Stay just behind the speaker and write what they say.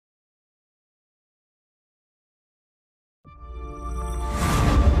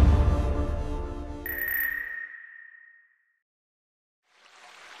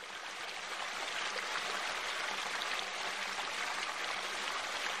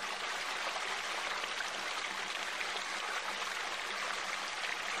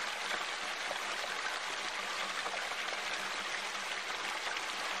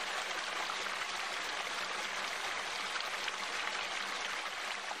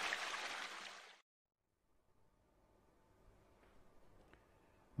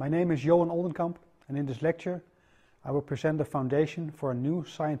My name is Johan Oldenkamp, and in this lecture I will present the foundation for a new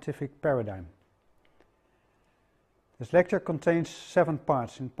scientific paradigm. This lecture contains 7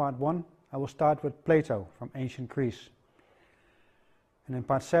 parts. In part 1 I will start with Plato from ancient Greece. And in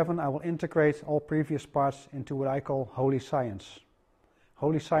part 7 I will integrate all previous parts into what I call holy science.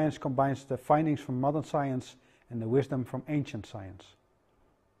 Holy science combines the findings from modern science and the wisdom from ancient science.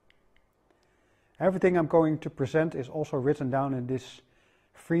 Everything I'm going to present is also written down in this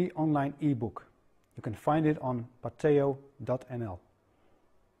free online ebook. You can find it on pateo.nl.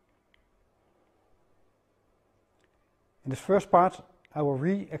 In this first part I will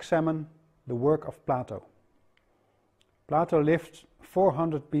re-examine the work of Plato. Plato lived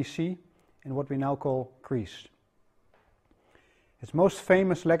 400 BC in what we now call Greece. His most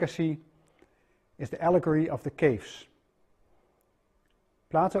famous legacy is the allegory of the caves.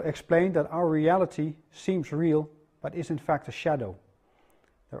 Plato explained that our reality seems real, but is in fact a shadow.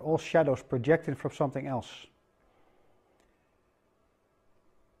 They're all shadows projected from something else.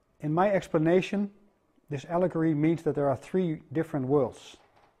 In my explanation, this allegory means that there are 3 different worlds,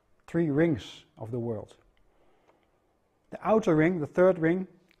 3 rings of the world. The outer ring, the 3rd ring,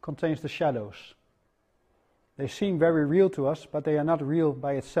 contains the shadows. They seem very real to us, but they are not real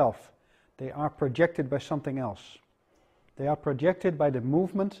by itself. They are projected by something else. They are projected by the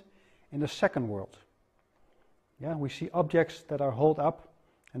movement in the 2nd world. Yeah, we see objects that are held up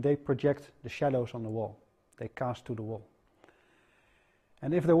and they project the shadows on the wall. They cast to the wall.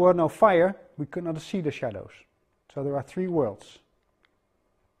 And if there were no fire, we could not see the shadows. So there are 3 worlds.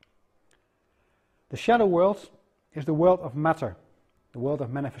 The shadow world is the world of matter, the world of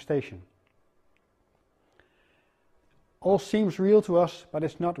manifestation. All seems real to us, but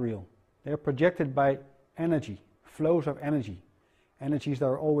it's not real. They are projected by energy, flows of energy, energies that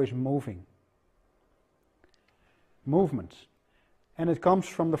are always moving. Movement. And it comes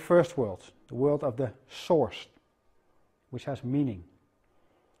from the 1st world, the world of the source, which has meaning.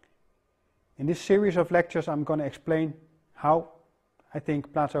 In this series of lectures I'm going to explain how I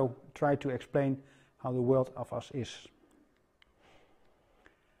think Plato tried to explain how the world of us is.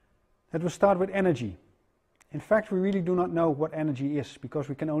 Let us start with energy. In fact, we really do not know what energy is, because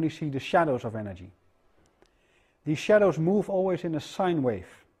we can only see the shadows of energy. These shadows move always in a sine wave.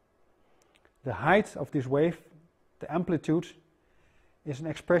 The height of this wave, the amplitude, is an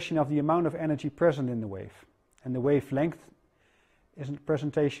expression of the amount of energy present in the wave. And the wavelength is a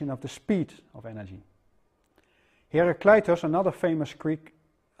presentation of the speed of energy. Heraclitus, another famous Greek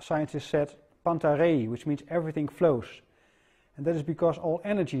scientist, said pantarei, which means everything flows. And that is because all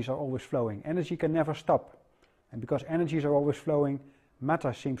energies are always flowing. Energy can never stop. And because energies are always flowing,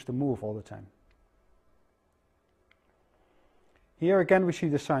 matter seems to move all the time. Here again we see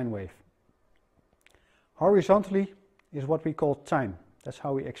the sine wave. Horizontally is what we call time. That's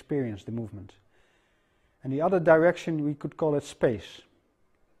how we experience the movement. And the other direction, we could call it space.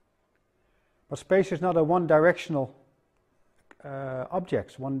 But space is not a one-directional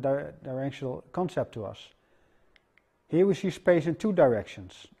object, one-directional concept to us. Here we see space in 2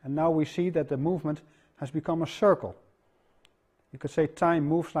 directions. And now we see that the movement has become a circle. You could say time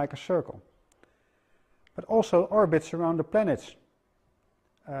moves like a circle. But also orbits around the planet's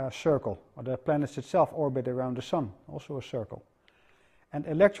circle, or the planets itself orbit around the sun, also a circle. And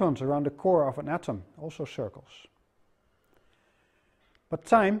electrons around the core of an atom, also circles. But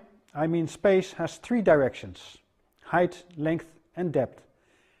time, I mean space, has 3 directions: height, length and depth.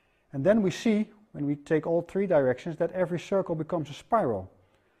 And then we see, when we take all 3 directions, that every circle becomes a spiral.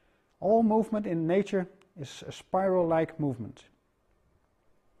 All movement in nature is a spiral-like movement.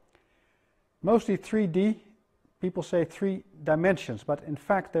 Mostly 3D, people say 3 dimensions, but in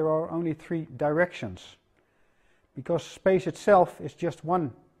fact there are only 3 directions, because space itself is just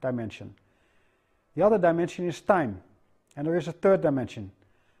 1 dimension. The other dimension is time, and there is a 3rd dimension,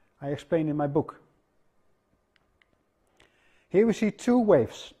 I explain in my book. Here we see 2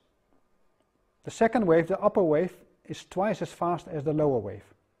 waves. The 2nd wave, the upper wave, is twice as fast as the lower wave.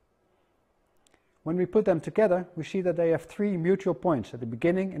 When we put them together, we see that they have 3 mutual points, at the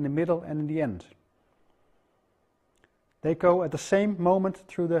beginning, in the middle and in the end. They go at the same moment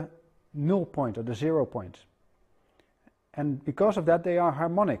through the null point, or the 0 point. And because of that they are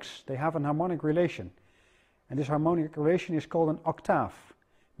harmonics. They have an harmonic relation. And this harmonic relation is called an octave,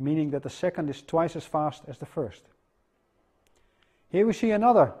 meaning that the 2nd is twice as fast as the 1st. Here we see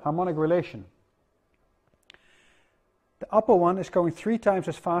another harmonic relation. The upper one is going 3 times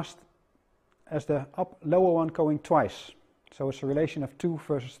as fast as the lower one going twice. So it's a relation of 2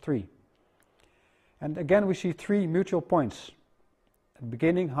 versus 3. And again we see 3 mutual points, at the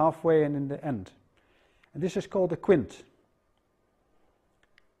beginning, halfway and in the end. And this is called the quint.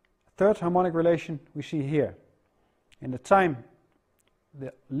 third harmonic relation we see here. In the time,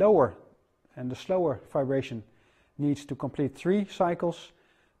 the lower and the slower vibration needs to complete 3 cycles,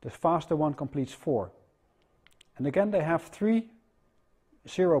 the faster one completes 4. And again they have 3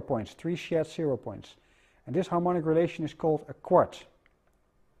 0 points, 3 shared 0 points. And this harmonic relation is called a quartet.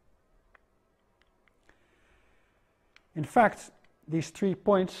 In fact, these 3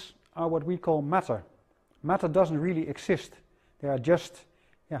 points are what we call matter. Matter doesn't really exist. They are just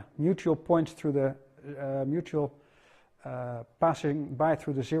mutual points through the passing by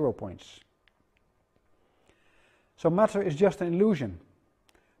through the 0 points. So matter is just an illusion.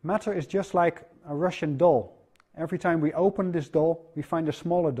 Matter is just like a Russian doll. Every time we open this doll, we find a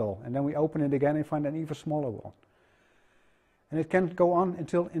smaller doll, and then we open it again and find an even smaller one. And it can go on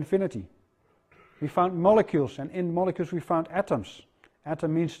until infinity. We found molecules, and in molecules we found atoms.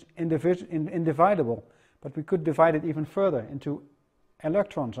 Atom means indivisible, but we could divide it even further into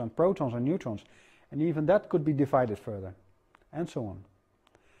electrons and protons and neutrons, and even that could be divided further, and so on.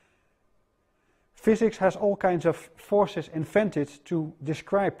 Physics has all kinds of forces invented to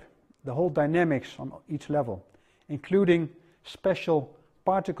describe the whole dynamics on each level, including special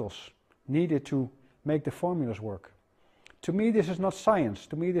particles needed to make the formulas work. To me this is not science,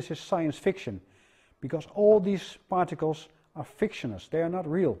 to me this is science fiction, because all these particles are fictitious, they are not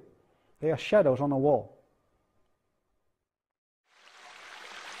real, they are shadows on a wall.